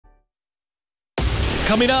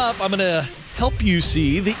Coming up, I'm going to help you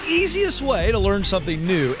see the easiest way to learn something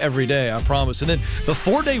new every day, I promise. And then the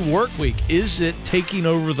 4-day work week, is it taking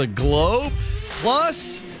over the globe?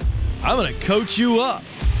 Plus, I'm going to coach you up.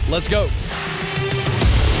 Let's go.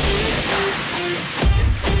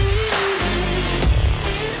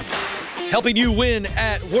 Helping you win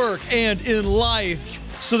at work and in life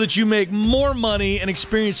so that you make more money and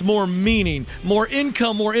experience more meaning, more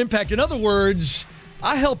income, more impact. In other words,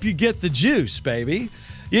 I help you get the juice, baby.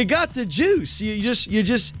 You got the juice. You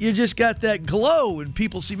just got that glow, and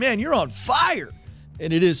people see, man, you're on fire.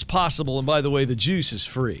 And it is possible. And by the way, the juice is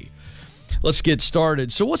free. Let's get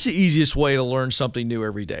started. So what's the easiest way to learn something new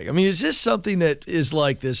every day? I mean, is this something that is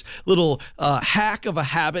like this little hack of a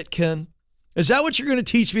habit, Ken? Is that what you're going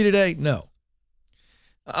to teach me today? No.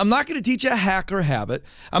 I'm not going to teach you a hack or habit.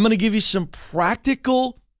 I'm going to give you some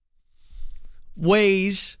practical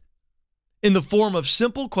ways in the form of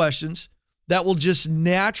simple questions that will just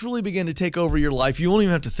naturally begin to take over your life. You won't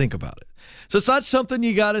even have to think about it. So it's not something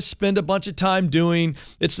you got to spend a bunch of time doing.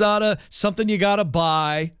 It's not something you got to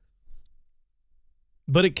buy.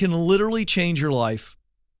 But it can literally change your life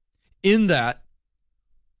in that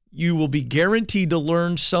you will be guaranteed to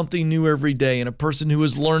learn something new every day. And a person who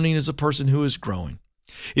is learning is a person who is growing.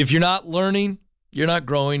 If you're not learning, you're not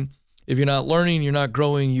growing. If you're not learning, you're not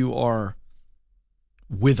growing. You are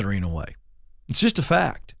withering away. It's just a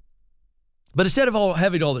fact. But instead of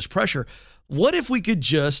having all this pressure, what if we could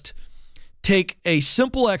just take a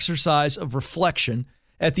simple exercise of reflection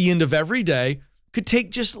at the end of every day? Could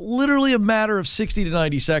take just literally a matter of 60 to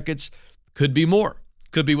 90 seconds. Could be more.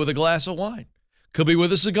 Could be with a glass of wine. Could be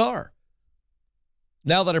with a cigar.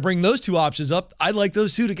 Now that I bring those two options up, I like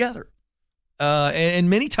those two together. And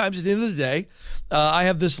many times at the end of the day, I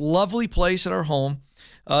have this lovely place at our home.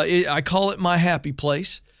 I call it my happy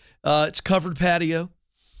place. It's covered patio.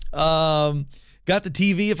 Got the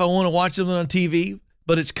TV if I want to watch something on TV,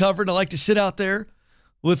 but it's covered. I like to sit out there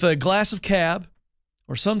with a glass of cab,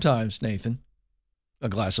 or sometimes, Nathan, a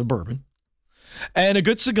glass of bourbon, and a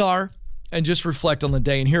good cigar, and just reflect on the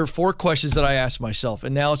day. And here are 4 questions that I ask myself,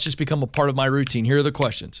 and now it's just become a part of my routine. Here are the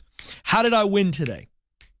questions. How did I win today?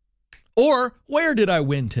 Or where did I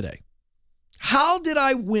win today? How did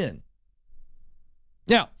I win?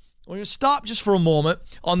 Now, we're going to stop just for a moment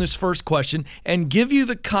on this first question and give you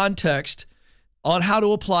the context on how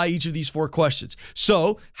to apply each of these 4 questions.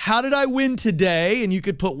 So, how did I win today? And you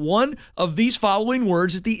could put one of these following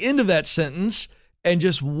words at the end of that sentence and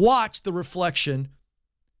just watch the reflection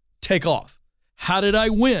take off. How did I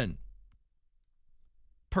win?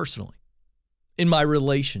 Personally, in my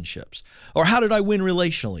relationships. Or how did I win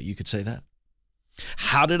relationally? You could say that.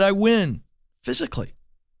 How did I win physically?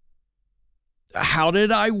 How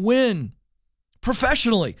did I win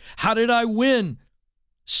professionally? How did I win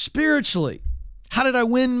spiritually? How did I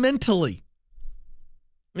win mentally?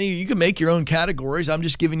 I mean, you can make your own categories. I'm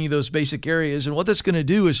just giving you those basic areas. And what that's going to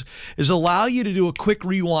do is allow you to do a quick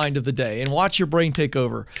rewind of the day and watch your brain take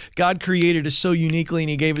over. God created us so uniquely, and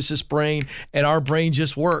he gave us this brain, and our brain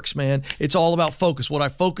just works, man. It's all about focus. What I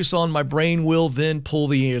focus on, my brain will then pull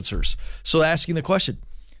the answers. So asking the question,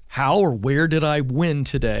 how or where did I win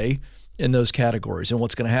today in those categories? And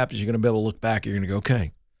what's going to happen is you're going to be able to look back. You're going to go,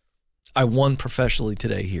 okay, I won professionally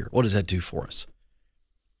today here. What does that do for us?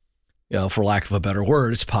 You know, for lack of a better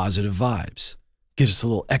word, it's positive vibes. Gives us a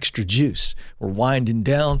little extra juice. We're winding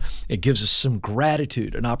down. It gives us some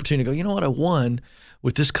gratitude, an opportunity to go, you know what? I won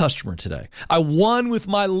with this customer today. I won with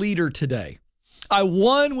my leader today. I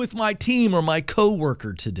won with my team or my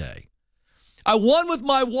coworker today. I won with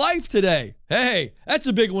my wife today. Hey, that's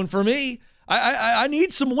a big one for me. I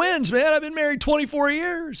need some wins, man. I've been married 24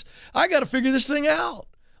 years. I got to figure this thing out.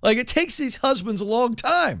 Like, it takes these husbands a long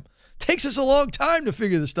time. Takes us a long time to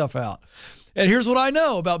figure this stuff out. And here's what I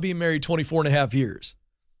know about being married 24 and a half years.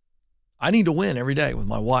 I need to win every day with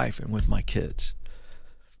my wife and with my kids.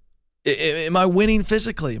 Am I winning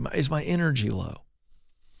physically? Is my energy low?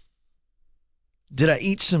 Did I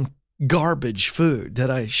eat some garbage food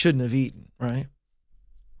that I shouldn't have eaten, right?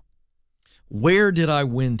 Where did I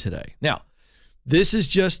win today? Now, this is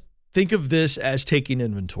just, think of this as taking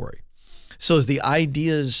inventory. So as the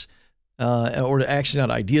ideas or actually not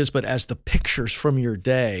ideas, but as the pictures from your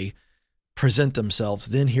day present themselves,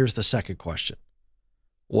 then here's the second question.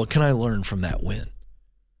 What can I learn from that win?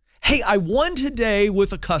 Hey, I won today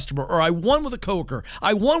with a customer, or I won with a coworker.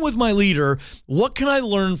 I won with my leader. What can I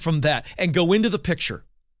learn from that? And go into the picture.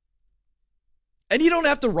 And you don't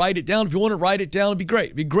have to write it down. If you want to write it down, it'd be great.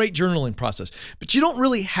 It'd be a great journaling process. But you don't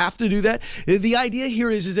really have to do that. The idea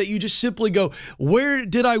here is that you just simply go, where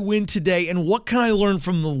did I win today? And what can I learn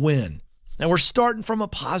from the win? And we're starting from a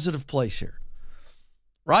positive place here.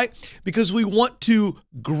 right? Because we want to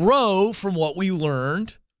grow from what we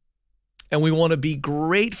learned, and we want to be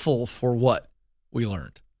grateful for what we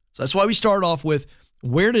learned. So that's why we start off with,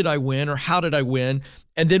 where did I win, or how did I win?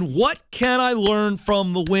 And then what can I learn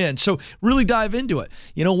from the win? So really dive into it.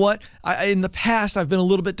 You know what? In the past, I've been a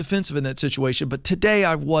little bit defensive in that situation, but today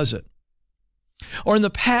I wasn't. Or in the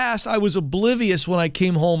past, I was oblivious when I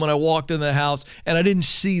came home and I walked in the house and I didn't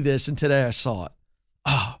see this, and today I saw it.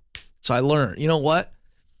 So I learned, you know what?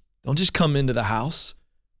 Don't just come into the house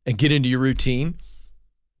and get into your routine.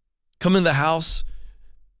 Come in the house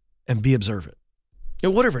and be observant.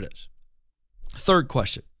 Whatever it is. Third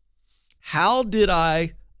question. How did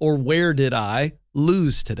I, or where did I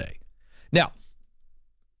lose today? Now,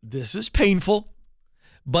 this is painful,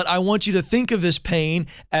 but I want you to think of this pain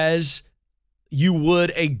as you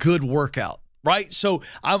would a good workout, right? So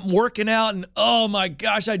I'm working out and, oh my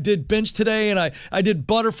gosh, I did bench today and I did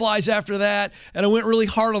butterflies after that, and I went really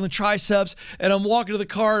hard on the triceps, and I'm walking to the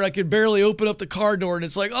car and I could barely open up the car door, and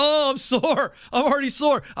it's like, oh, I'm sore. I'm already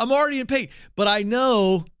sore. I'm already in pain. But I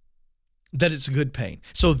know that it's good pain.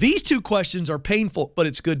 So these two questions are painful, but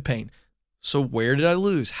it's good pain. So where did I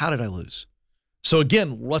lose? How did I lose? So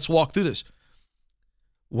again, let's walk through this.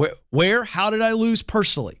 How did I lose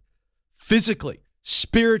personally, physically,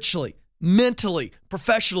 spiritually, mentally,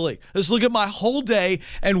 professionally? Let's look at my whole day,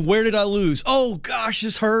 and where did I lose? Oh gosh,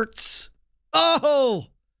 this hurts. Oh,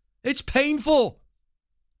 it's painful.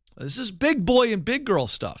 This is big boy and big girl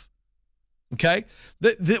stuff. Okay,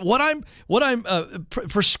 what I'm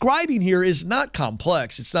prescribing here is not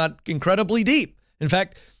complex. It's not incredibly deep. In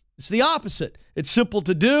fact, it's the opposite. It's simple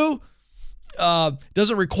to do.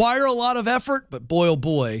 Doesn't require a lot of effort, but boy, oh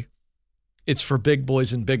boy, it's for big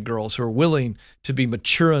boys and big girls who are willing to be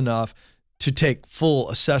mature enough to take full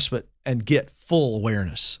assessment and get full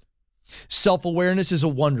awareness. Self-awareness is a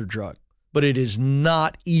wonder drug, but it is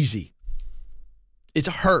not easy. It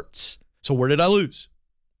hurts. So where did I lose?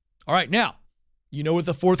 All right, now, you know what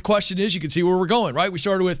the fourth question is. You can see where we're going, right? We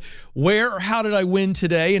started with where or how did I win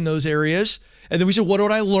today in those areas? And then we said, what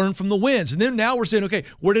did I learn from the wins? And then now we're saying, okay,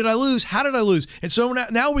 where did I lose? How did I lose? And so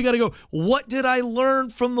now we got to go, what did I learn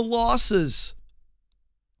from the losses?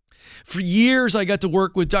 For years, I got to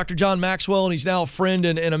work with Dr. John Maxwell, and he's now a friend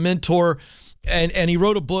and a mentor. And he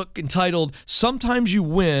wrote a book entitled, Sometimes You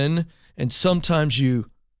Win and Sometimes You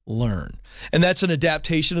Learn. And that's an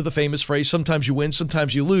adaptation of the famous phrase, sometimes you win,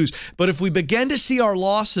 sometimes you lose. But if we begin to see our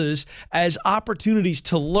losses as opportunities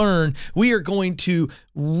to learn, we are going to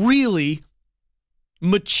really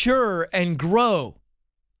mature and grow.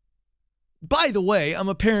 By the way, I'm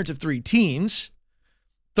a parent of 3 teens,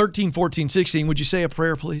 13, 14, 16. Would you say a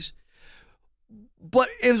prayer, please? But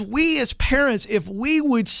if we as parents, if we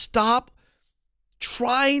would stop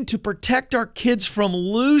trying to protect our kids from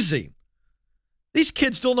losing, these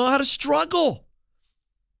kids don't know how to struggle.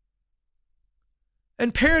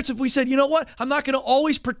 And parents, if we said, you know what, I'm not going to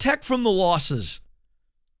always protect from the losses,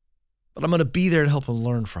 but I'm going to be there to help them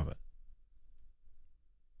learn from it,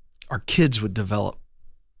 our kids would develop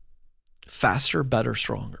faster, better,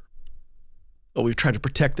 stronger. But we've tried to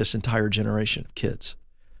protect this entire generation of kids.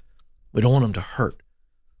 We don't want them to hurt.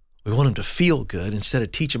 We want them to feel good instead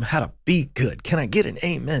of teach them how to be good. Can I get an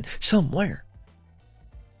amen somewhere?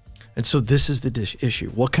 And so this is the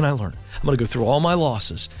issue. What can I learn? I'm going to go through all my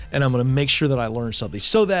losses, and I'm going to make sure that I learn something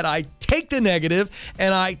so that I take the negative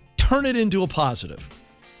and I turn it into a positive.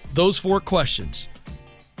 Those 4 questions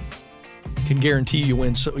can guarantee you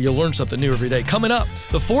win. So you'll learn something new every day. Coming up,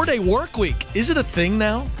 the 4-day work week. Is it a thing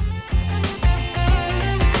now?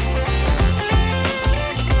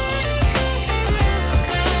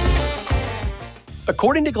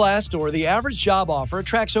 According to Glassdoor, the average job offer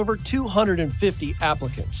attracts over 250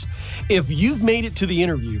 applicants. If you've made it to the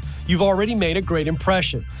interview, you've already made a great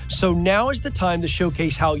impression. So now is the time to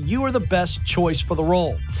showcase how you are the best choice for the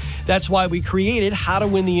role. That's why we created How to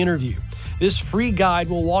Win the Interview. This free guide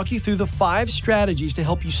will walk you through the 5 strategies to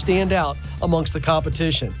help you stand out amongst the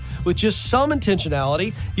competition. With just some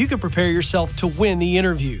intentionality, you can prepare yourself to win the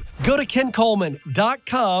interview. Go to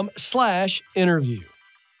kencoleman.com/interview.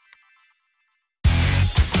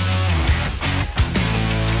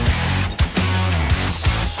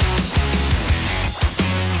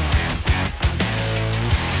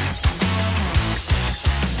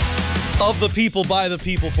 Of the people, by the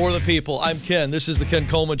people, for the people. I'm Ken. This is the Ken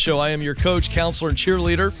Coleman Show. I am your coach, counselor, and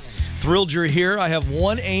cheerleader. Thrilled you're here. I have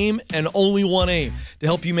one aim and only one aim, to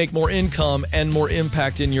help you make more income and more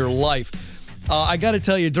impact in your life. I got to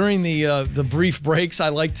tell you, during the brief breaks,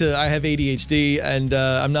 I have ADHD, and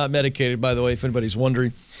I'm not medicated, by the way, if anybody's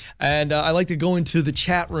wondering. And I like to go into the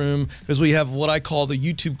chat room because we have what I call the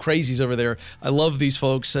YouTube crazies over there. I love these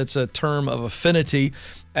folks. That's a term of affinity.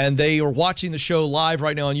 And they are watching the show live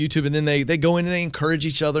right now on YouTube. And then they go in and they encourage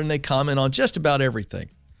each other and they comment on just about everything.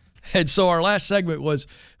 And so our last segment was,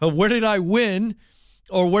 where did I win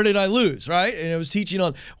or where did I lose, right? And it was teaching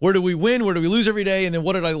on where do we win, where do we lose every day, and then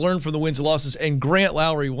what did I learn from the wins and losses. And Grant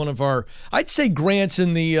Lowry, one of our, I'd say Grant's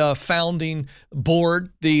in the founding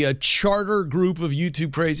board, the charter group of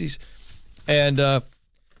YouTube crazies. And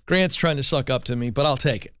Grant's trying to suck up to me, but I'll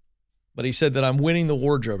take it. But he said that I'm winning the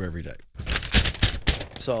wardrobe every day.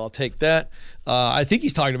 So I'll take that. I think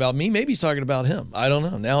he's talking about me. Maybe he's talking about him. I don't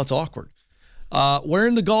know. Now it's awkward.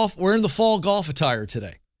 Wearing the fall golf attire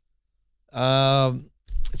today.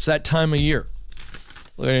 It's that time of year.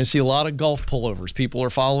 We're going to see a lot of golf pullovers. People are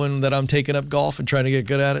following that I'm taking up golf and trying to get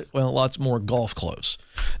good at it. Well, lots more golf clothes.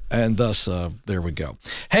 And thus, there we go.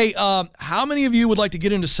 Hey, how many of you would like to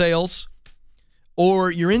get into sales, or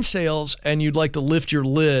you're in sales and you'd like to lift your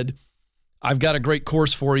lid? I've got a great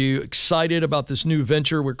course for you. Excited about this new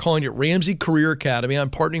venture. We're calling it Ramsey Career Academy. I'm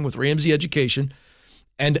partnering with Ramsey Education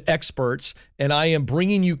and experts, and I am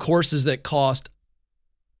bringing you courses that cost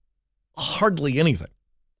hardly anything.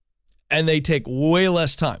 And they take way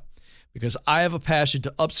less time because I have a passion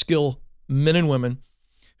to upskill men and women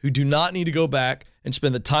who do not need to go back and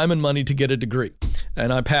spend the time and money to get a degree.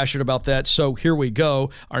 And I'm passionate about that. So here we go.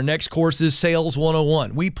 Our next course is Sales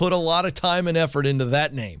 101. We put a lot of time and effort into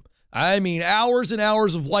that name. I mean, hours and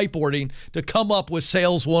hours of whiteboarding to come up with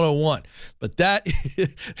Sales 101. But that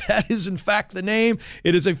is, in fact, the name.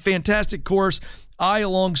 It is a fantastic course. I,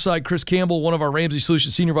 alongside Chris Campbell, one of our Ramsey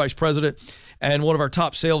Solutions Senior Vice President, and one of our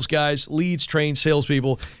top sales guys, leads trained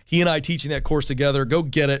salespeople. He and I teaching that course together. Go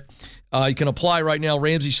get it. You can apply right now,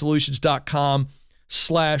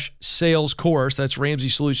 RamseySolutions.com/sales course. That's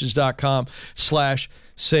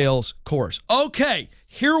RamseySolutions.com/sales course. Okay,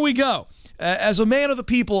 here we go. As a man of the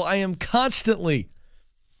people, I am constantly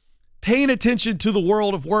paying attention to the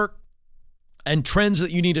world of work and trends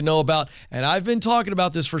that you need to know about. And I've been talking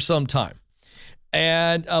about this for some time.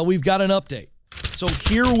 And we've got an update. So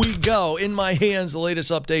here we go. In my hands, the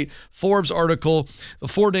latest update. Forbes article, the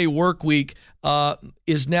 4-day work week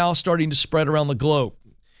is now starting to spread around the globe.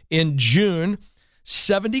 In June,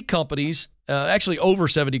 70 companies, actually over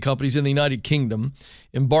 70 companies in the United Kingdom,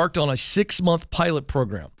 embarked on a 6-month pilot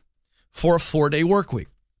program for a 4-day work week.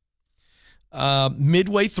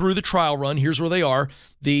 Midway through the trial run, here's where they are.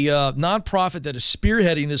 The nonprofit that is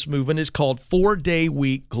spearheading this movement is called 4-Day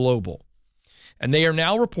Week Global. And they are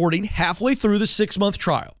now reporting halfway through the 6-month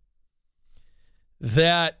trial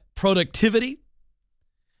that productivity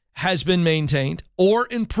has been maintained or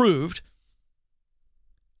improved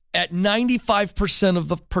at 95% of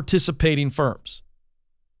the participating firms.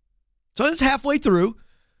 So it's halfway through,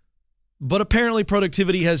 but apparently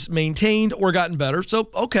productivity has maintained or gotten better. So,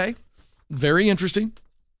 okay, very interesting.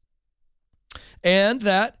 And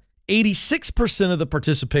that 86% of the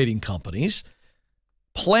participating companies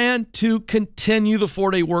plan to continue the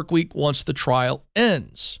 4-day work week once the trial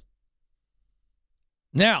ends.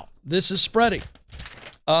 Now, this is spreading.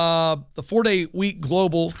 The 4-day week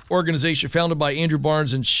global organization founded by Andrew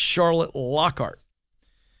Barnes and Charlotte Lockhart.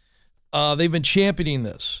 They've been championing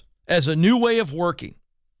this as a new way of working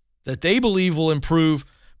that they believe will improve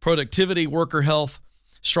productivity, worker health,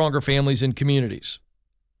 stronger families and communities.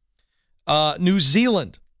 New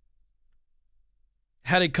Zealand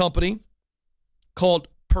had a company called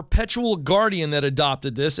Perpetual Guardian that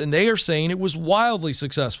adopted this, and they are saying it was wildly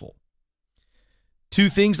successful. 2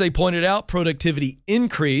 things they pointed out: productivity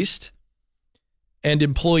increased and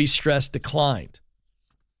employee stress declined.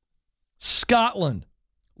 Scotland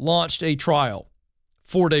launched a trial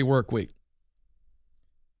 4-day work week,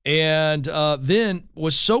 and then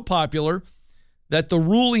was so popular that the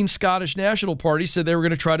ruling Scottish National Party said they were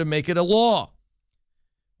going to try to make it a law.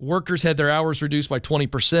 Workers had their hours reduced by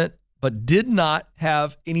 20%, but did not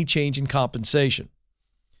have any change in compensation.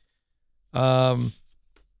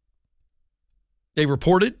 They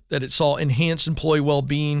reported that it saw enhanced employee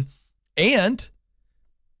well-being and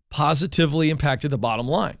positively impacted the bottom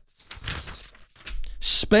line.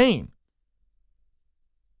 Spain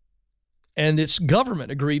and its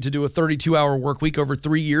government agreed to do a 32-hour work week over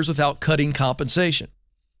 3 years without cutting compensation.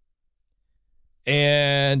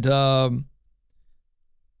 And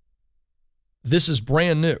this is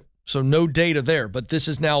brand new. So no data there, but this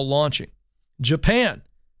is now launching. Japan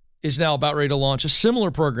is now about ready to launch a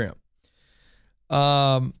similar program.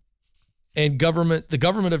 And the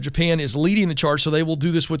government of Japan is leading the charge, so they will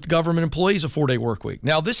do this with government employees, a 4-day work week.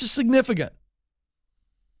 Now, this is significant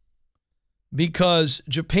because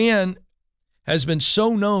Japan has been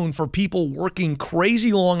so known for people working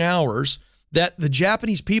crazy long hours that the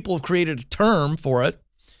Japanese people have created a term for it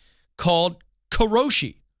called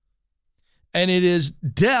karoshi. And it is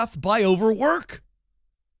death by overwork.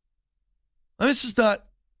 I mean,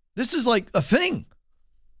 this is like a thing.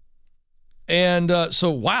 And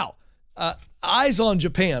so, wow. Eyes on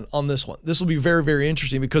Japan on this one. This will be very, very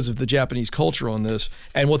interesting because of the Japanese culture on this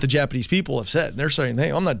and what the Japanese people have said. And they're saying,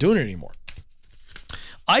 hey, I'm not doing it anymore.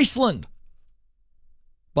 Iceland.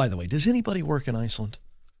 By the way, does anybody work in Iceland?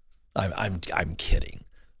 I'm kidding.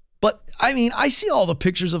 But, I mean, I see all the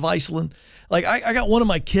pictures of Iceland. Like, I got one of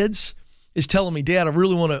my kids is telling me, Dad, I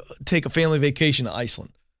really want to take a family vacation to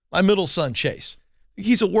Iceland. My middle son, Chase.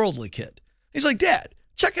 He's a worldly kid. He's like, Dad,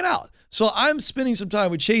 check it out. So I'm spending some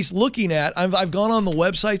time with Chase looking at, I've gone on the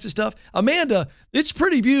websites and stuff. Amanda, it's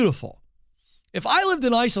pretty beautiful. If I lived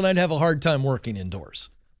in Iceland, I'd have a hard time working indoors.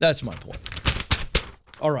 That's my point.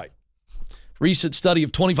 All right. Recent study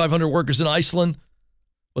of 2,500 workers in Iceland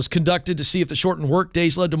was conducted to see if the shortened work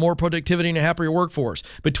days led to more productivity and a happier workforce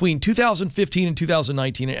between 2015 and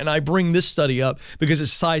 2019. And I bring this study up because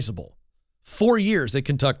it's sizable. 4 years they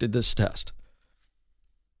conducted this test.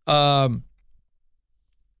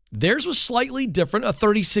 Theirs was slightly different, a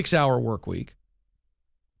 36-hour work week,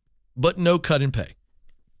 but no cut in pay.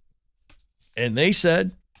 And they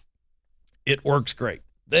said it works great.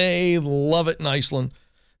 They love it in Iceland.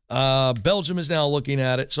 Belgium is now looking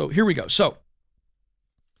at it. So here we go. So,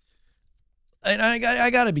 and I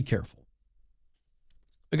got to be careful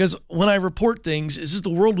because when I report things, this is the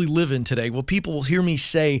world we live in today. Well, people will hear me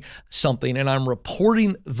say something and I'm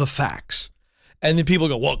reporting the facts. And then people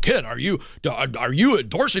go, well, Ken, are you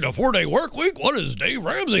endorsing a 4-day work week? What does Dave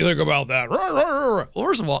Ramsey think about that? Well,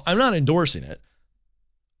 first of all, I'm not endorsing it.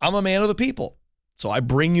 I'm a man of the people. So I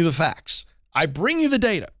bring you the facts. I bring you the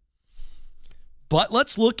data. But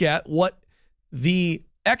let's look at what the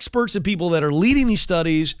experts and people that are leading these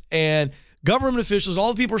studies and government officials,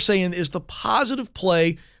 all the people are saying is the positive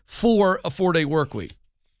play for a 4-day work week.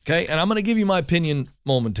 Okay? And I'm going to give you my opinion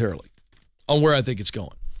momentarily on where I think it's going.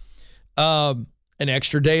 An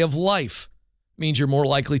extra day of life means you're more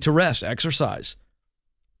likely to rest, exercise,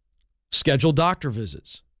 schedule doctor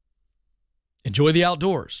visits, enjoy the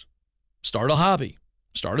outdoors, start a hobby,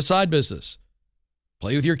 start a side business,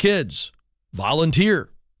 play with your kids,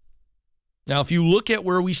 volunteer. Now, if you look at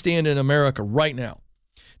where we stand in America right now,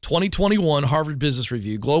 2021 Harvard Business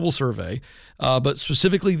Review global survey, but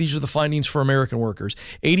specifically these are the findings for American workers.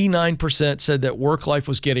 89% said that work life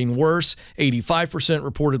was getting worse. 85%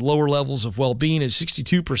 reported lower levels of well-being, and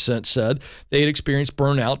 62% said they had experienced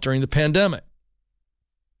burnout during the pandemic.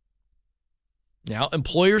 Now,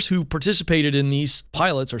 employers who participated in these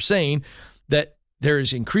pilots are saying that there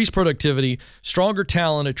is increased productivity, stronger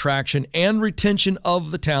talent attraction, and retention of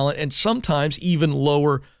the talent, and sometimes even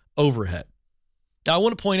lower overhead. Now, I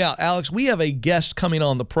want to point out, Alex, we have a guest coming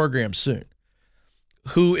on the program soon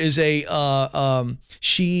who is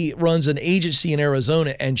she runs an agency in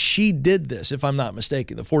Arizona, and she did this, if I'm not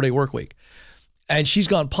mistaken, the 4-day work week. And she's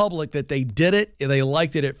gone public that they did it. They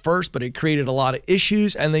liked it at first, but it created a lot of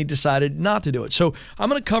issues, and they decided not to do it. So I'm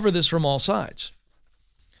going to cover this from all sides.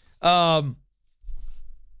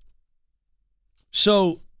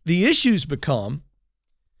 So the issues become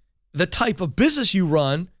the type of business you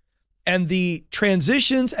run and the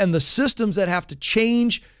transitions and the systems that have to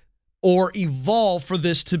change or evolve for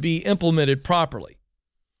this to be implemented properly.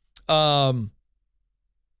 But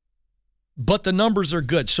the numbers are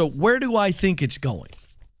good. So where do I think it's going?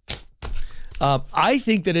 I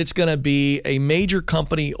think that it's going to be a major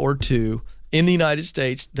company or two in the United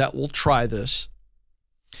States that will try this.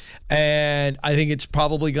 And I think it's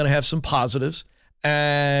probably going to have some positives.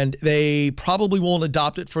 And they probably won't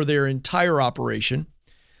adopt it for their entire operation.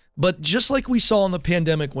 But just like we saw in the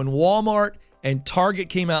pandemic when Walmart and Target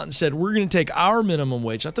came out and said, we're going to take our minimum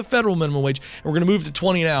wage, not the federal minimum wage, and we're going to move to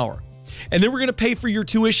 $20 an hour. And then we're going to pay for your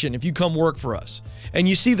tuition if you come work for us. And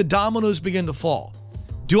you see the dominoes begin to fall.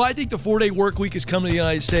 Do I think the 4-day work week is coming to the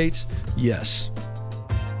United States? Yes,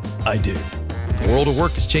 I do. The world of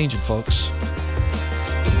work is changing, folks.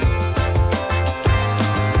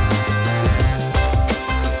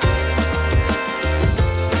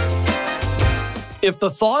 If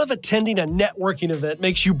the thought of attending a networking event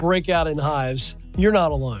makes you break out in hives, you're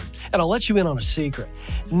not alone. And I'll let you in on a secret.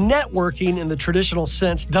 Networking in the traditional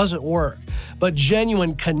sense doesn't work, but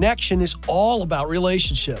genuine connection is all about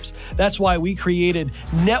relationships. That's why we created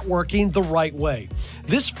Networking the Right Way.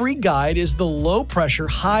 This free guide is the low-pressure,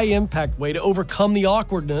 high-impact way to overcome the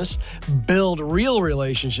awkwardness, build real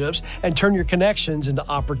relationships, and turn your connections into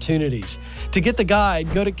opportunities. To get the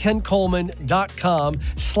guide, go to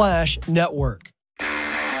kencoleman.com/network.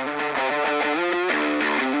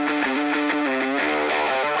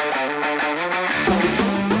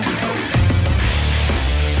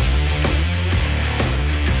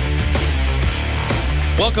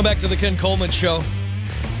 Welcome back to the Ken Coleman Show.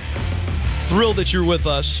 Thrilled that you're with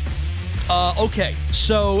us. Okay,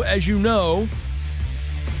 so as you know,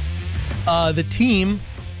 the team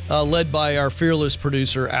led by our fearless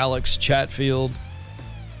producer, Alex Chatfield.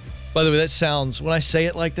 By the way, that sounds, when I say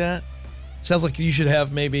it like that, sounds like you should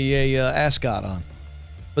have maybe a ascot on.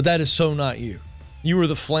 But that is so not you. You were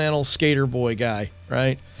the flannel skater boy guy,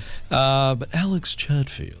 right? But Alex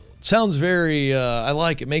Chatfield sounds very, I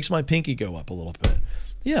like it. Makes my pinky go up a little bit.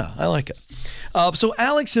 Yeah, I like it. So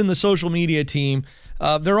Alex and the social media team,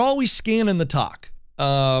 they're always scanning the talk.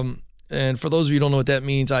 And for those of you who don't know what that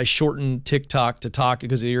means, I shorten TikTok to talk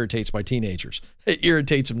because it irritates my teenagers. It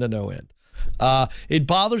irritates them to no end. It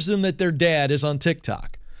bothers them that their dad is on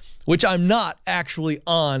TikTok, which I'm not actually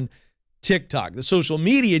on TikTok. The social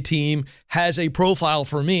media team has a profile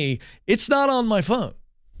for me. It's not on my phone.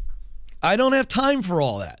 I don't have time for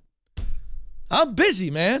all that. I'm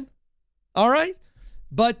busy, man. All right?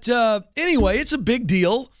 But anyway, it's a big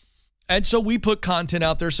deal. And so we put content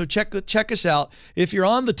out there. So check us out. If you're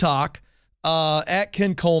on the talk, at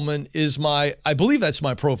Ken Coleman is I believe that's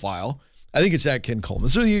my profile. I think it's at Ken Coleman.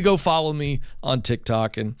 So you go follow me on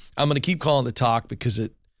TikTok. And I'm going to keep calling the talk because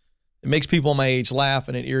it makes people my age laugh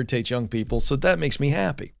and it irritates young people. So that makes me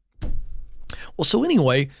happy. Well, so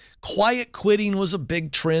anyway, quiet quitting was a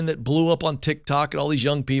big trend that blew up on TikTok, and all these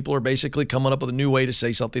young people are basically coming up with a new way to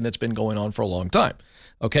say something that's been going on for a long time.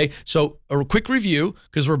 Okay, so a quick review,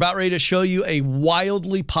 because we're about ready to show you a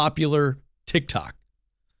wildly popular TikTok.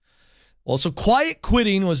 Well, so quiet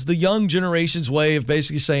quitting was the young generation's way of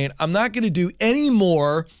basically saying, I'm not going to do any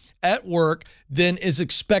more at work than is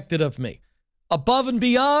expected of me. Above and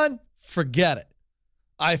beyond, forget it.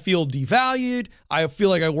 I feel devalued. I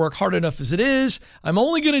feel like I work hard enough as it is. I'm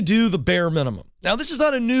only going to do the bare minimum. Now, this is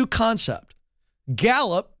not a new concept.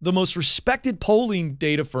 Gallup, the most respected polling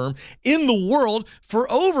data firm in the world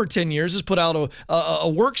for over 10 years, has put out a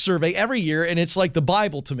work survey every year, and it's like the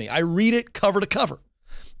Bible to me. I read it cover to cover.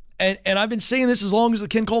 And I've been saying this as long as the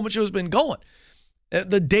Ken Coleman Show has been going.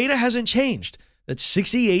 The data hasn't changed, that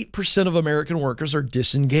 68% of American workers are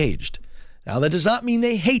disengaged. Now, that does not mean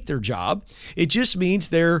they hate their job. It just means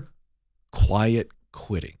they're quiet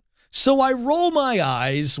quitting. So I roll my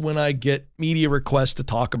eyes when I get media requests to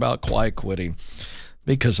talk about quiet quitting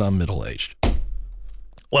because I'm middle-aged.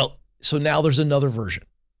 Well, so now there's another version.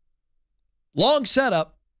 Long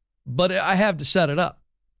setup, but I have to set it up.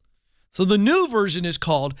 So the new version is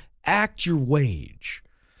called Act Your Wage.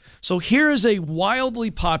 So here is a wildly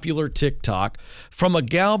popular TikTok from a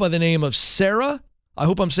gal by the name of Sarah. I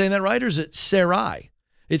hope I'm saying that right, or is it Sarai?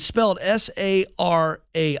 It's spelled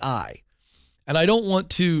S-A-R-A-I. And I don't want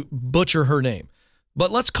to butcher her name, but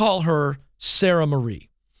let's call her Sarah Marie.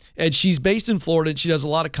 And she's based in Florida, and she does a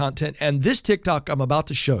lot of content. And this TikTok I'm about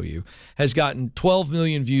to show you has gotten 12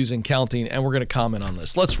 million views and counting, and we're going to comment on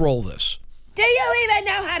this. Let's roll this. Do you even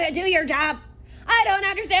know how to do your job? I don't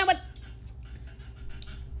understand what...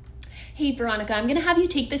 Hey, Veronica, I'm going to have you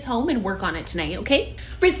take this home and work on it tonight, okay?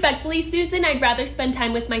 Respectfully, Susan, I'd rather spend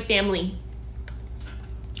time with my family.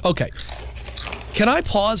 Okay. Can I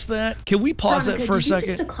pause that? Can we pause Veronica, that for a second?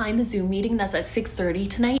 Did you just decline the Zoom meeting that's at 6:30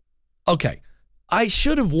 tonight? Okay. I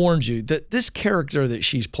should have warned you that this character that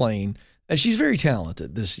she's playing, and she's very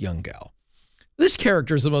talented, this young gal. This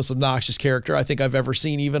character is the most obnoxious character I think I've ever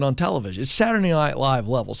seen, even on television. It's Saturday Night Live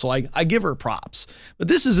level, so I give her props. But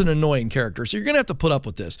this is an annoying character, so you're going to have to put up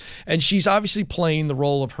with this. And she's obviously playing the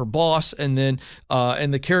role of her boss, and then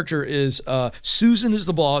and the character is Susan is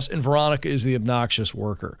the boss, and Veronica is the obnoxious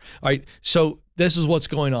worker. All right, so this is what's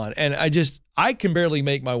going on, and I can barely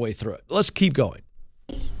make my way through it. Let's keep going.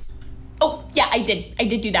 Oh, yeah, I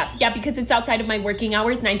did do that. Yeah, because it's outside of my working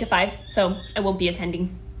hours, 9 to 5, so I won't be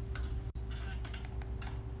attending.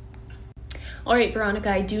 All right,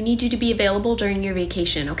 Veronica, I do need you to be available during your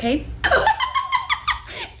vacation, okay?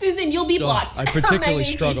 Susan, you'll be blocked. I particularly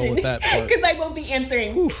struggle with that part. Because I won't be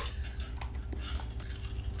answering. Oof.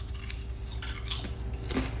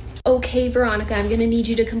 Okay, Veronica, I'm going to need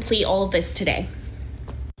you to complete all of this today.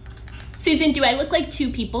 Susan, do I look like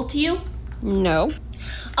two people to you? No.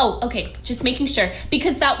 Oh, okay. Just making sure.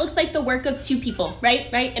 Because that looks like the work of 2 people, right?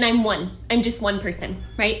 Right? And I'm one. I'm just one person,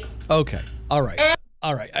 right? Okay. All right.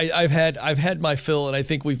 All right. I've had my fill, and I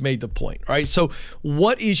think we've made the point. All right. So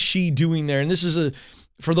what is she doing there? And this is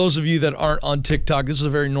for those of you that aren't on TikTok, this is a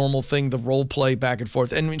very normal thing, the role play back and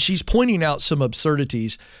forth. And when she's pointing out some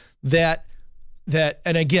absurdities that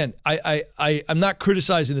and again, I'm not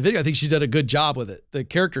criticizing the video. I think she's done a good job with it. The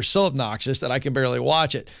character's so obnoxious that I can barely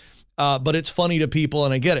watch it. But it's funny to people,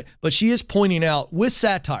 and I get it. But she is pointing out, with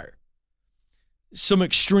satire, some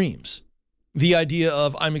extremes. The idea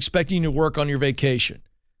of, I'm expecting you to work on your vacation,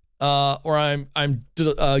 or I'm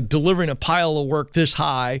delivering a pile of work this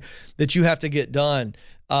high that you have to get done.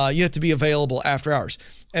 You have to be available after hours.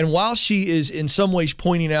 And while she is in some ways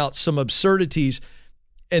pointing out some absurdities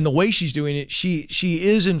and the way she's doing it, she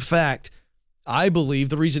is, in fact, I believe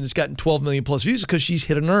the reason it's gotten 12 million plus views is because she's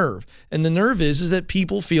hit a nerve. And the nerve is that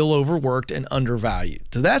people feel overworked and undervalued.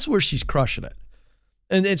 So that's where she's crushing it.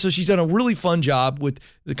 And so she's done a really fun job with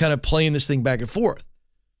the kind of playing this thing back and forth.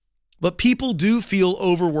 But people do feel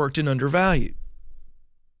overworked and undervalued.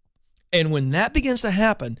 And when that begins to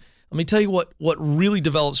happen, let me tell you what really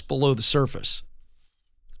develops below the surface.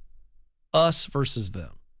 Us versus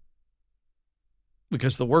them.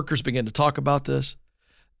 Because the workers begin to talk about this.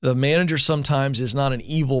 The manager sometimes is not an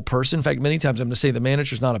evil person. In fact, many times I'm going to say the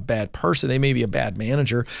manager is not a bad person. They may be a bad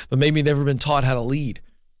manager, but maybe they've never been taught how to lead.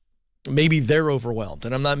 Maybe they're overwhelmed.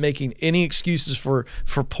 And I'm not making any excuses for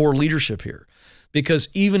poor leadership here. Because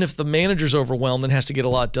even if the manager's overwhelmed and has to get a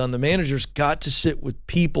lot done, the manager's got to sit with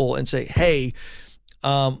people and say, hey,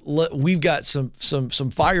 we've got some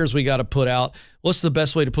fires we got to put out. What's the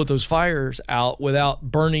best way to put those fires out without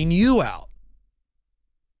burning you out?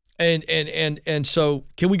 And so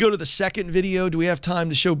can we go to the second video? Do we have time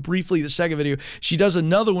to show briefly the second video? She does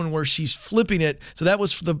another one where she's flipping it. So that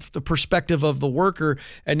was the perspective of the worker.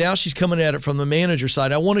 And now she's coming at it from the manager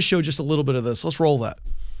side. I want to show just a little bit of this. Let's roll that.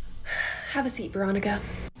 Have a seat, Veronica.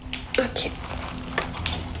 Okay.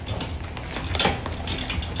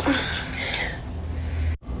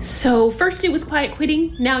 So first it was quiet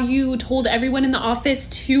quitting. Now you told everyone in the office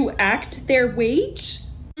to act their wage?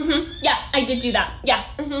 Yeah, I did do that. Yeah.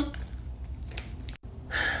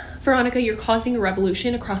 Veronica, you're causing a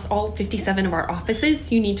revolution across all 57 of our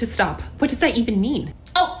offices. You need to stop. What does that even mean?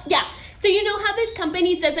 Oh, yeah. So you know how this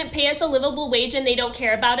company doesn't pay us a livable wage and they don't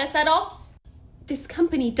care about us at all? This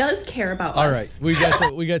company does care about us. All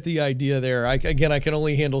right, we got the idea there. I can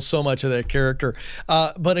only handle so much of that character.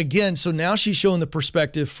 But again, so now she's showing the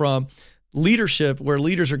perspective from leadership, where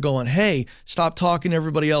leaders are going, hey, stop talking to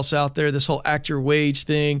everybody else out there. This whole act your wage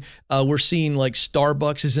thing. We're seeing like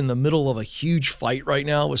Starbucks is in the middle of a huge fight right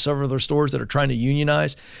now with several of their stores that are trying to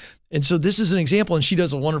unionize. And so this is an example, and she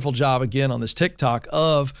does a wonderful job again on this TikTok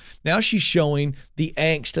of now she's showing the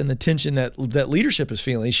angst and the tension that leadership is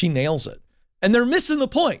feeling. She nails it. And they're missing the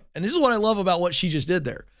point. And this is what I love about what she just did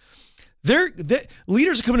there.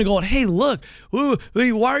 Leaders are coming and going, hey, look, why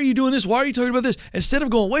are you doing this? Why are you talking about this? Instead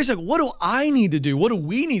of going, wait a second, what do I need to do? What do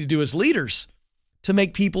we need to do as leaders to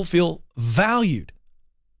make people feel valued?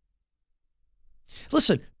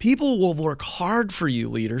 Listen, people will work hard for you,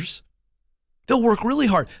 leaders. They'll work really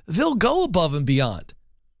hard. They'll go above and beyond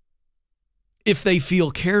if they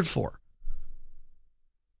feel cared for,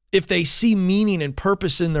 if they see meaning and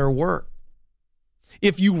purpose in their work,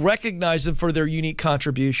 if you recognize them for their unique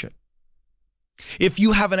contribution. If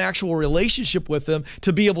you have an actual relationship with them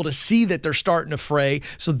to be able to see that they're starting to fray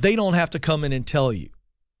so they don't have to come in and tell you.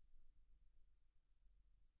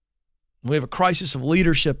 We have a crisis of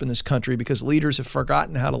leadership in this country because leaders have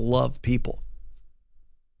forgotten how to love people.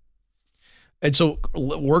 And so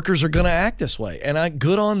workers are going to act this way. And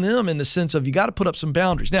good on them in the sense of you got to put up some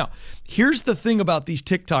boundaries. Now, here's the thing about these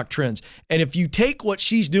TikTok trends. And if you take what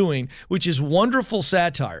she's doing, which is wonderful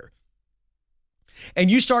satire,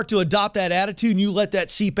 and you start to adopt that attitude and you let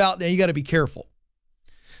that seep out, now you got to be careful.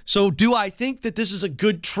 So do I think that this is a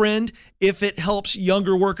good trend if it helps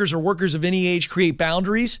younger workers or workers of any age create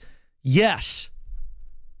boundaries? Yes.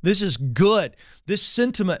 This is good. This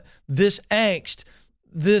sentiment, this angst,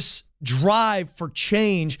 this drive for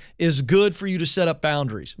change is good for you to set up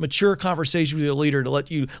boundaries. Mature conversation with your leader to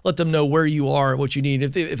let them know where you are and what you need.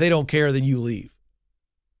 If they don't care, then you leave.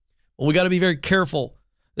 Well, we got to be very careful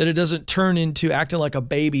that it doesn't turn into acting like a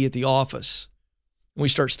baby at the office. We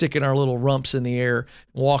start sticking our little rumps in the air,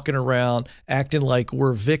 walking around, acting like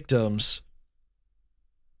we're victims.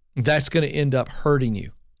 That's going to end up hurting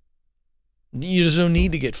you. There's no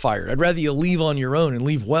need to get fired. I'd rather you leave on your own and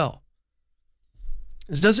leave well.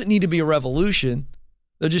 This doesn't need to be a revolution.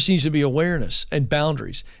 There just needs to be awareness and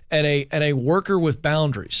boundaries. And a worker with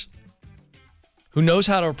boundaries who knows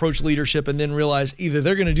how to approach leadership and then realize either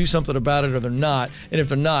they're going to do something about it or they're not. And if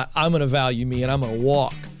they're not, I'm going to value me and I'm going to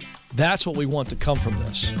walk. That's what we want to come from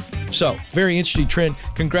this. So, very interesting trend.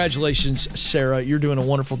 Congratulations, Sarah. You're doing a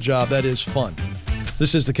wonderful job. That is fun.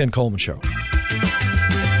 This is the Ken Coleman Show.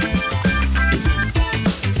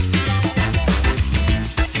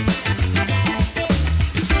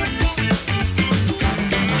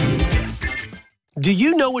 Do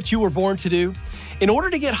you know what you were born to do? In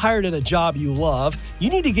order to get hired at a job you love,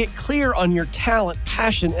 you need to get clear on your talent,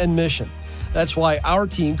 passion, and mission. That's why our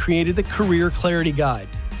team created the Career Clarity Guide.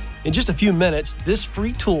 In just a few minutes, this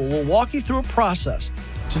free tool will walk you through a process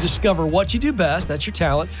to discover what you do best, that's your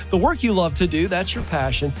talent, the work you love to do, that's your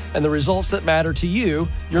passion, and the results that matter to you,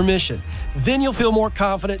 your mission. Then you'll feel more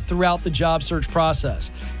confident throughout the job search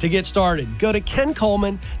process. To get started, go to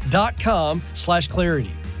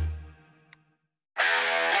kencoleman.com/clarity.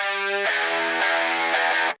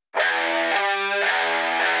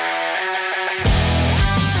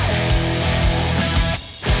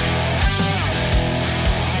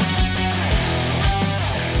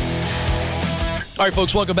 All right,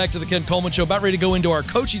 folks, welcome back to the Ken Coleman Show. About ready to go into our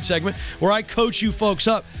coaching segment where I coach you folks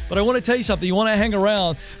up. But I want to tell you something. You want to hang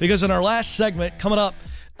around because in our last segment, coming up,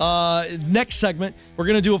 next segment, we're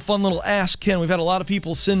going to do a fun little Ask Ken. We've had a lot of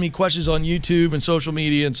people send me questions on YouTube and social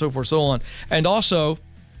media and so forth, so on. And also,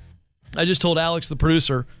 I just told Alex, the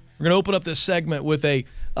producer, we're going to open up this segment with a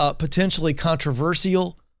potentially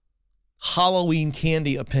controversial Halloween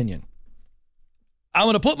candy opinion. I'm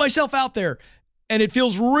going to put myself out there, and it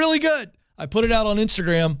feels really good. I put it out on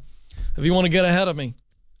Instagram. If you want to get ahead of me,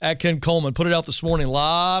 at Ken Coleman, put it out this morning. A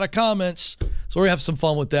lot of comments. So we're going to have some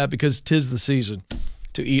fun with that because 'tis the season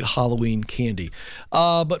to eat Halloween candy.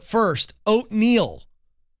 But first, O'Neill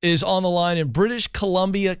is on the line in British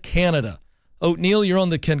Columbia, Canada. O'Neill, you're on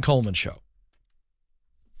the Ken Coleman Show.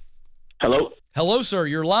 Hello. Hello, sir.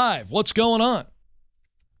 You're live. What's going on?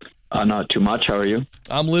 Not too much. How are you?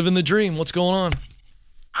 I'm living the dream. What's going on?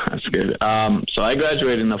 That's good. So I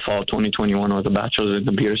graduated in the fall 2021 with a bachelor's in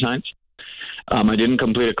computer science. I didn't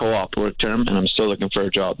complete a co-op work term, and I'm still looking for a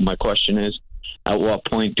job. My question is, at what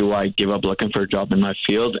point do I give up looking for a job in my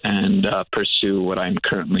field and pursue what I'm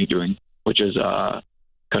currently doing, which is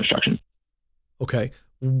construction? Okay.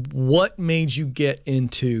 What made you get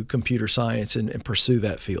into computer science and pursue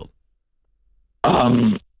that field?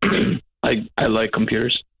 I like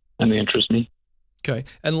computers, and they interest me. Okay.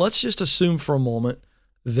 And let's just assume for a moment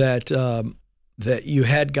that that you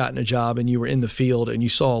had gotten a job and you were in the field and you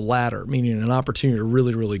saw a ladder, meaning an opportunity to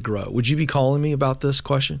really, really grow. Would you be calling me about this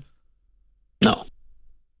question? No.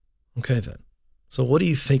 Okay, then. So what do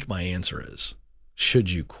you think my answer is? Should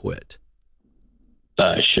you quit?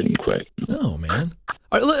 I shouldn't quit. No, man.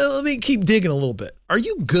 All right, let me keep digging a little bit. Are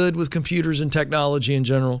you good with computers and technology in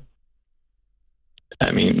general?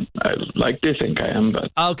 I mean, I like to think I am, but...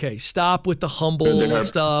 Okay, stop with the humble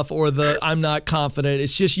stuff or the I'm not confident.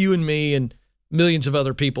 It's just you and me and millions of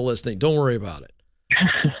other people listening. Don't worry about it.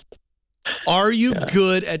 Are you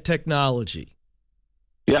good at technology?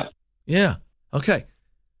 Yeah. Yeah. Okay.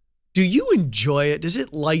 Do you enjoy it? Does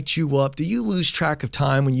it light you up? Do you lose track of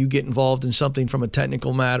time when you get involved in something from a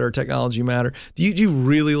technical matter or technology matter? Do you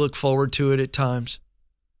really look forward to it at times?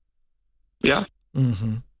 Yeah.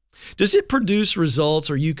 Mm-hmm. Does it produce results,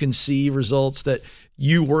 or you can see results that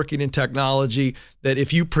you working in technology, that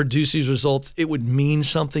if you produce these results, it would mean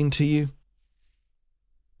something to you?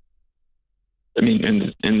 I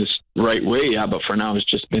mean, in this right way, yeah, but for now it's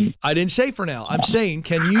just been... I didn't say for now. I'm saying,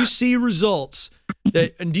 can you see results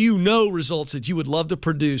that, and do you know results that you would love to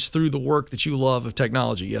produce through the work that you love of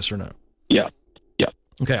technology, yes or no? Yeah. Yeah.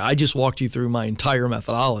 Okay, I just walked you through my entire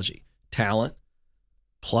methodology. Talent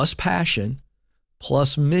plus passion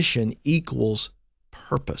plus mission equals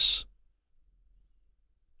purpose.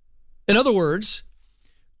 In other words,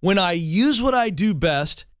 when I use what I do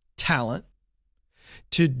best, talent,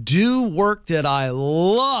 to do work that I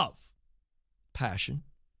love, passion,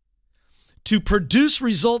 to produce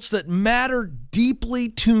results that matter deeply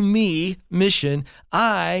to me, mission,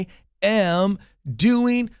 I am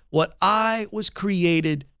doing what I was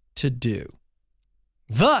created to do.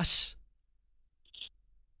 Thus,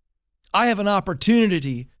 I have an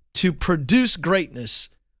opportunity to produce greatness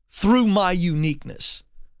through my uniqueness.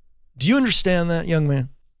 Do you understand that, young man?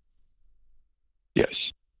 Yes.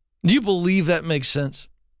 Do you believe that makes sense?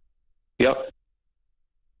 Yep.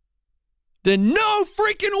 Then no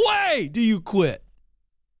freaking way do you quit.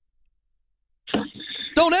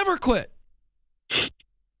 Don't ever quit.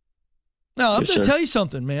 Now, I'm going to tell you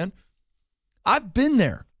something, man. I've been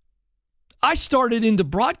there. I started into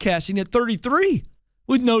broadcasting at 33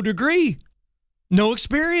 with no degree, no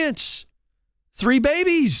experience. 3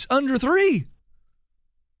 babies under 3,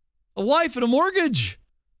 a wife and a mortgage.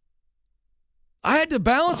 I had to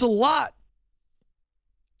balance a lot.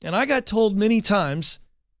 And I got told many times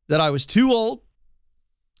that I was too old.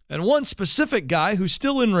 And one specific guy who's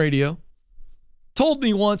still in radio told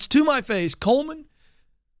me once to my face, Coleman,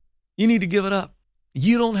 you need to give it up.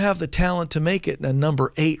 You don't have the talent to make it in a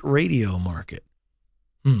number 8 radio market.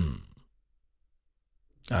 I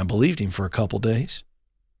believed him for a couple days.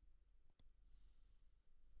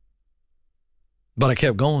 But I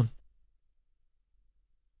kept going.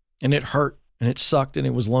 And it hurt, and it sucked, and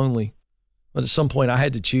it was lonely. But at some point, I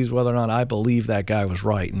had to choose whether or not I believed that guy was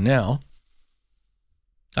right. And now,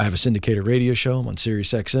 I have a syndicated radio show. I'm on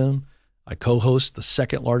Sirius XM. I co-host the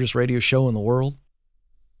 2nd largest radio show in the world.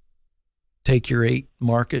 Take your 8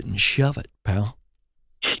 market and shove it, pal.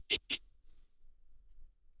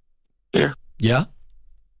 Yeah. Yeah?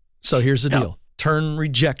 So here's the deal. Turn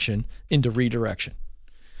rejection into redirection.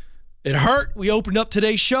 It hurt. We opened up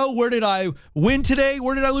today's show. Where did I win today?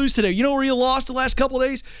 Where did I lose today? You know where you lost the last couple of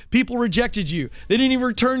days? People rejected you. They didn't even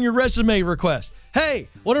return your resume request. Hey,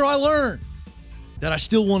 what did I learn? That I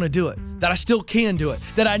still want to do it, that I still can do it,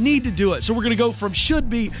 that I need to do it. So we're going to go from should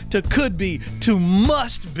be to could be to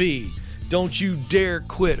must be. Don't you dare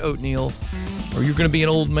quit, Oatmeal, or you're going to be an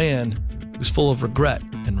old man who's full of regret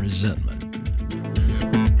and resentment.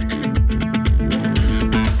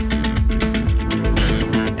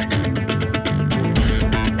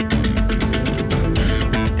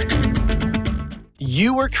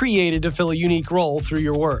 You were created to fill a unique role through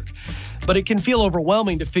your work, but it can feel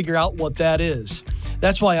overwhelming to figure out what that is.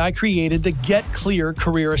 That's why I created the Get Clear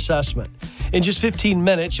Career Assessment. In just 15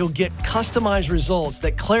 minutes, you'll get customized results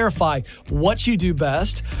that clarify what you do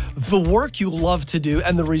best, the work you love to do,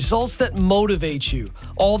 and the results that motivate you.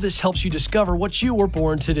 All this helps you discover what you were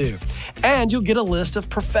born to do. And you'll get a list of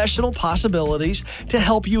professional possibilities to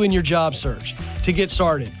help you in your job search. To get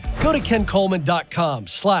started, go to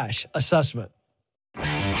kencoleman.com/assessment.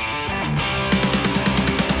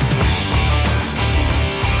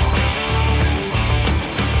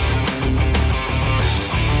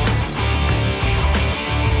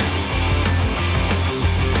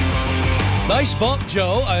 Nice bump,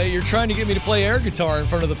 Joe. You're trying to get me to play air guitar in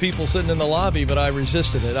front of the people sitting in the lobby, but I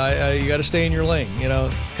resisted it. You got to stay in your lane. You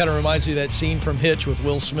know, kind of reminds me of that scene from Hitch with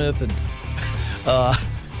Will Smith and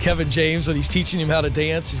Kevin James when he's teaching him how to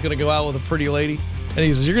dance. He's going to go out with a pretty lady, and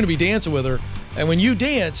he says, "You're going to be dancing with her, and when you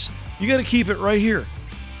dance, you got to keep it right here,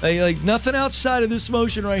 like nothing outside of this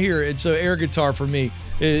motion right here." And so, air guitar for me,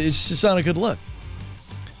 it's just not a good look.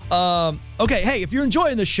 Okay, hey, if you're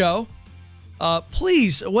enjoying the show.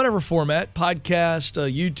 Please, whatever format, podcast,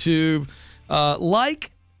 YouTube,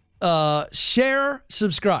 share,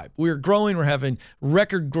 subscribe. We're growing. We're having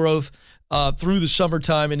record growth through the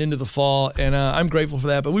summertime and into the fall, and I'm grateful for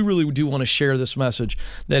that. But we really do want to share this message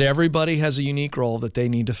that everybody has a unique role that they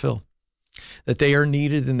need to fill, that they are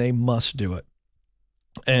needed and they must do it.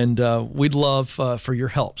 And we'd love for your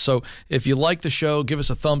help. So if you like the show, give us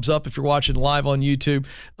a thumbs up. If you're watching live on YouTube,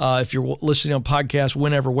 if you're listening on podcast,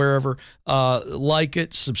 whenever, wherever, like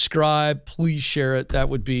it, subscribe, please share it. That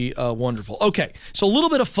would be wonderful. Okay, so a little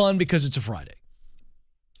bit of fun because it's a Friday.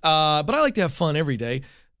 But I like to have fun every day.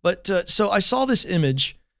 But so I saw this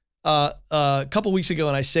image a couple weeks ago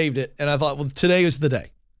and I saved it. And I thought, well, today is the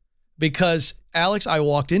day. Because, Alex, I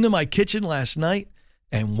walked into my kitchen last night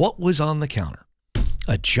and what was on the counter?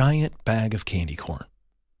 A giant bag of candy corn.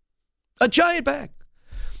 A giant bag.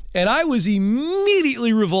 And I was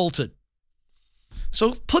immediately revolted.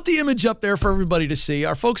 So put the image up there for everybody to see.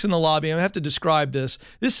 Our folks in the lobby, I have to describe this.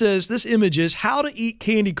 This image is how to eat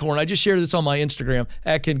candy corn. I just shared this on my Instagram,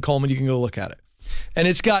 at Ken Coleman. You can go look at it. And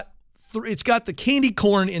it's got the candy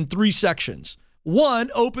corn in 3 sections. 1,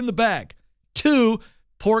 open the bag. 2,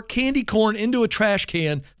 pour candy corn into a trash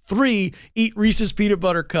can. 3, eat Reese's Peanut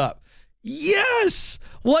Butter Cup. Yes!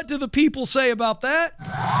 What do the people say about that?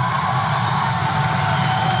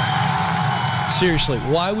 Seriously,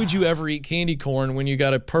 why would you ever eat candy corn when you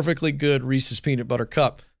got a perfectly good Reese's Peanut Butter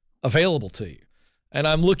Cup available to you? And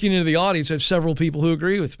I'm looking into the audience. I have several people who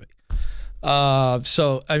agree with me.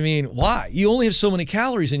 So, I mean, why? You only have so many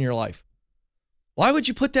calories in your life. Why would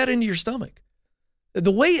you put that into your stomach?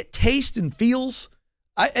 The way it tastes and feels,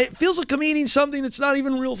 it feels like I'm eating something that's not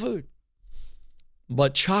even real food.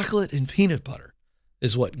 But chocolate and peanut butter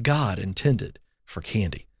is what God intended for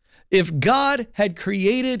candy. If God had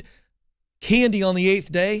created candy on the 8th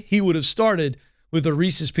day, he would have started with a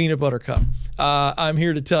Reese's Peanut Butter Cup. I'm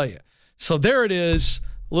here to tell you. So there it is,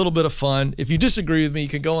 a little bit of fun. If you disagree with me, you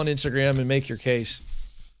can go on Instagram and make your case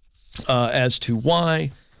as to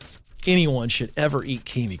why anyone should ever eat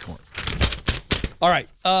candy corn. All right,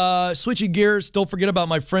 switching gears. Don't forget about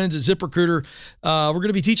my friends at ZipRecruiter. We're going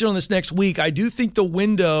to be teaching on this next week. I do think the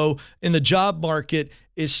window in the job market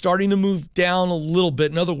is starting to move down a little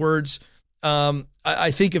bit. In other words,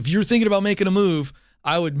 I think if you're thinking about making a move,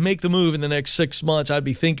 I would make the move in the next 6 months. I'd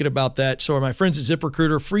be thinking about that. So my friends at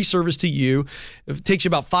ZipRecruiter, free service to you. It takes you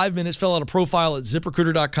about 5 minutes. Fill out a profile at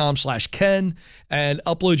ZipRecruiter.com/Ken and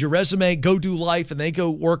upload your resume. Go do life, and they go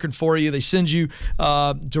working for you. They send you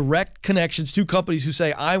direct connections to companies who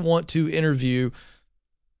say, I want to interview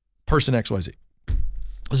person XYZ.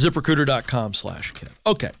 ZipRecruiter.com/Ken.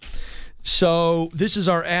 Okay. So this is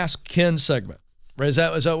our Ask Ken segment. Right? Is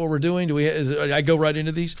that what we're doing? I go right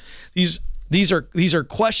into these? These are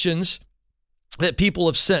questions that people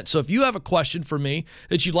have sent. So if you have a question for me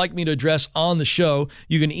that you'd like me to address on the show,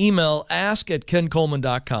 you can email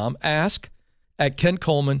ask@kencoleman.com,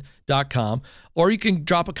 ask@kencoleman.com, or you can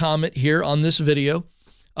drop a comment here on this video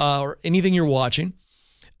or anything you're watching,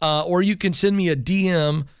 or you can send me a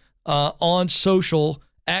DM on social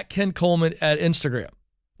at Ken Coleman at Instagram.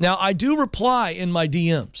 Now, I do reply in my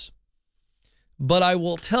DMs. But I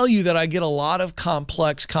will tell you that I get a lot of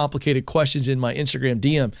complex, complicated questions in my Instagram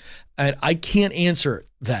DM, and I can't answer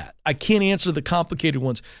that. I can't answer the complicated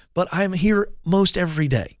ones, but I'm here most every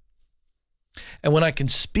day. And when I can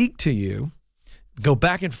speak to you, go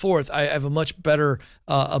back and forth, I have a much better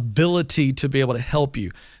ability to be able to help you.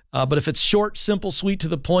 But if it's short, simple, sweet, to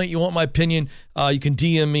the point, you want my opinion, you can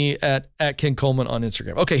DM me at Ken Coleman on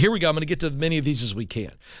Instagram. Okay, here we go. I'm going to get to as many of these as we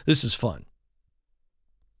can. This is fun.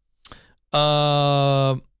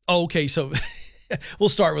 Okay, so we'll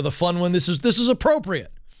start with a fun one. This is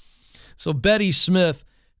appropriate. So Betty Smith,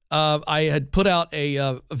 I had put out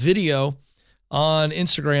a video on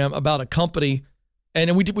Instagram about a company,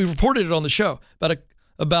 and we reported it on the show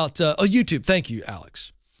about YouTube. Thank you,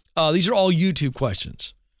 Alex. These are all YouTube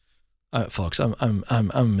questions. Folks, I'm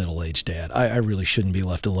a middle-aged dad. I really shouldn't be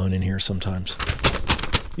left alone in here sometimes.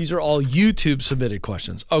 These are all YouTube submitted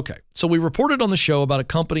questions. Okay, so we reported on the show about a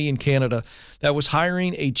company in Canada that was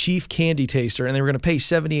hiring a chief candy taster, and they were going to pay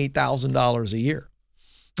 $78,000 a year.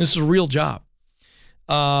 This is a real job.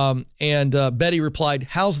 And Betty replied,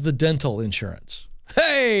 how's the dental insurance?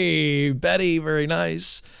 Hey, Betty, very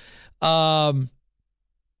nice. Alex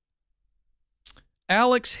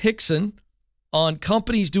Hickson on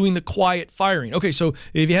companies doing the quiet firing. Okay, so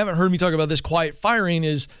if you haven't heard me talk about this, quiet firing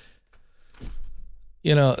is,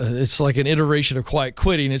 you know, it's like an iteration of quiet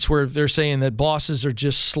quitting. It's where they're saying that bosses are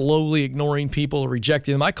just slowly ignoring people or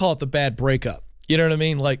rejecting them. I call it the bad breakup. You know what I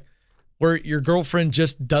mean? Like where your girlfriend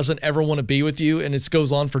just doesn't ever want to be with you, and it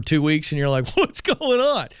goes on for 2 weeks, and you're like, what's going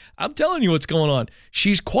on? I'm telling you what's going on.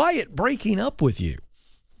 She's quiet breaking up with you.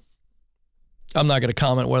 I'm not going to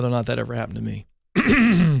comment whether or not that ever happened to me.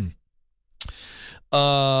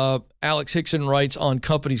 Alex Hickson writes on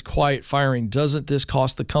companies quiet firing. Doesn't this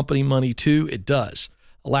cost the company money too? It does.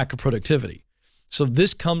 A lack of productivity. So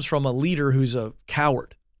this comes from a leader who's a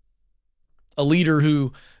coward, a leader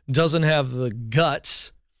who doesn't have the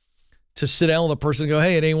guts to sit down with a person and go,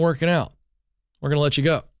 hey, it ain't working out. We're going to let you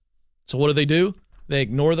go. So what do? They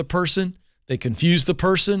ignore the person. They confuse the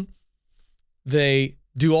person. They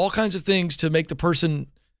do all kinds of things to make the person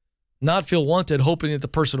not feel wanted, hoping that the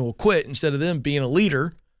person will quit instead of them being a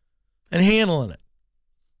leader and handling it.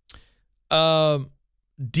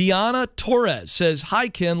 Deanna Torres says, hi,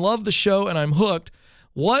 Ken, love the show, and I'm hooked.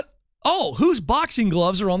 What? Oh, whose boxing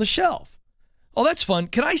gloves are on the shelf? Oh, that's fun.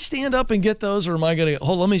 Can I stand up and get those, or am I going to?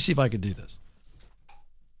 Hold on, let me see if I can do this.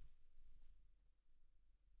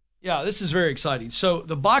 Yeah, this is very exciting. So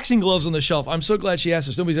the boxing gloves on the shelf, I'm so glad she asked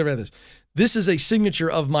this. Nobody's ever had this. This is a signature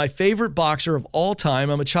of my favorite boxer of all time.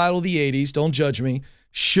 I'm a child of the 80s. Don't judge me.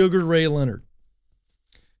 Sugar Ray Leonard.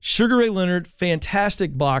 Sugar Ray Leonard,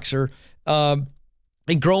 fantastic boxer. And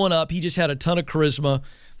growing up, he just had a ton of charisma.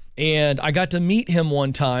 And I got to meet him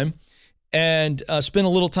one time and spend a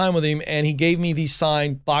little time with him, and he gave me these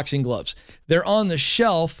signed boxing gloves. They're on the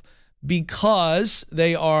shelf because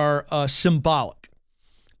they are symbolic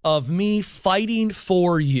of me fighting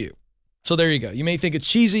for you. So there you go. You may think it's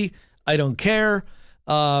cheesy. I don't care.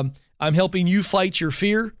 I'm helping you fight your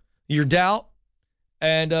fear, your doubt.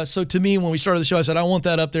 And so to me, when we started the show, I said, I want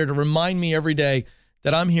that up there to remind me every day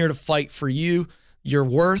that I'm here to fight for you, your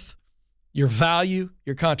worth, your value,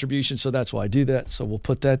 your contribution. So that's why I do that. So we'll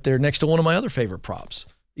put that there next to one of my other favorite props,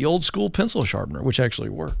 the old school pencil sharpener, which actually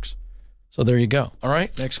works. So there you go. All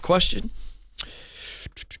right, next question.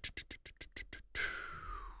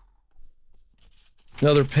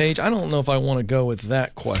 Another page. I don't know if I want to go with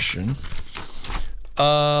that question.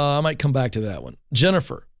 I might come back to that one.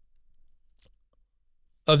 Jennifer.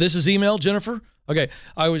 This is email, Jennifer? Okay,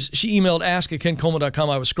 she emailed ask@kencoleman.com.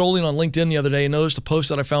 I was scrolling on LinkedIn the other day and noticed a post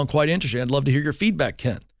that I found quite interesting. I'd love to hear your feedback,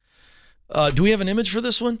 Ken. Do we have an image for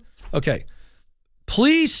this one? Okay.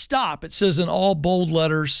 Please stop, it says in all bold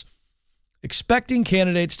letters, expecting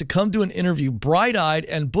candidates to come to an interview bright-eyed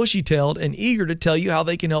and bushy-tailed and eager to tell you how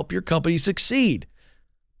they can help your company succeed.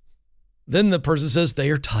 Then the person says they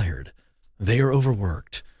are tired. They are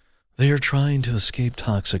overworked. They are trying to escape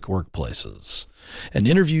toxic workplaces. An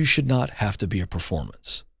interview should not have to be a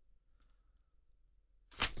performance.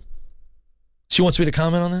 She wants me to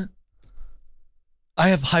comment on that? I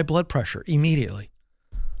have high blood pressure immediately.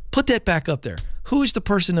 Put that back up there. Who is the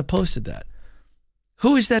person that posted that?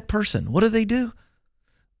 Who is that person? What do they do?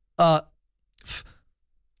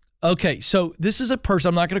 Okay, so this is a person,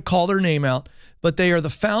 I'm not going to call their name out, but they are the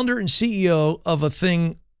founder and CEO of a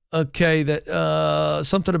thing, okay, that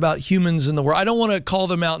something about humans in the world. I don't want to call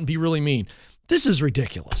them out and be really mean. This is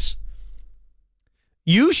ridiculous.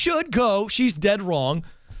 You should go. She's dead wrong.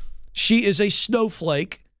 She is a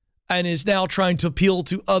snowflake and is now trying to appeal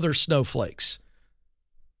to other snowflakes.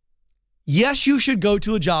 Yes, you should go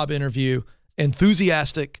to a job interview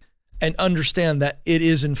enthusiastic and understand that it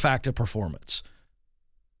is in fact a performance.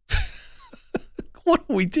 What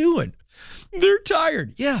are we doing? They're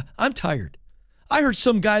tired. Yeah, I'm tired. I heard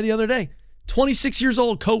some guy the other day, 26 years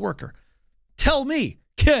old coworker, tell me,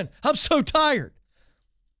 Ken, I'm so tired.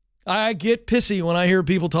 I get pissy when I hear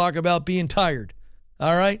people talk about being tired.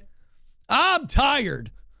 All right? I'm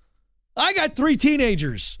tired. I got 3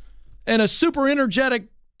 teenagers and a super energetic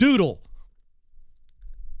doodle.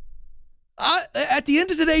 At the end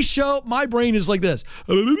of today's show, my brain is like this.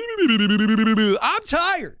 I'm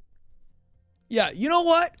tired. Yeah, you know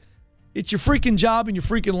what? It's your freaking job and your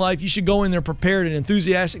freaking life. You should go in there prepared and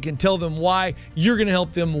enthusiastic and tell them why you're going to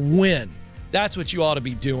help them win. That's what you ought to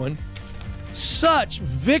be doing. Such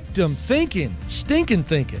victim thinking, stinking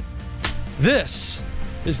thinking. This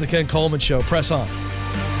is the Ken Coleman Show. Press on.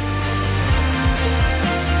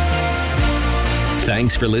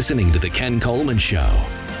 Thanks for listening to the Ken Coleman Show.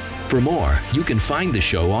 For more, you can find the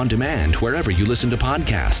show on demand wherever you listen to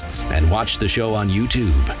podcasts and watch the show on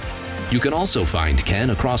YouTube. You can also find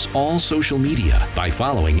Ken across all social media by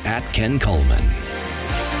following @Ken Coleman.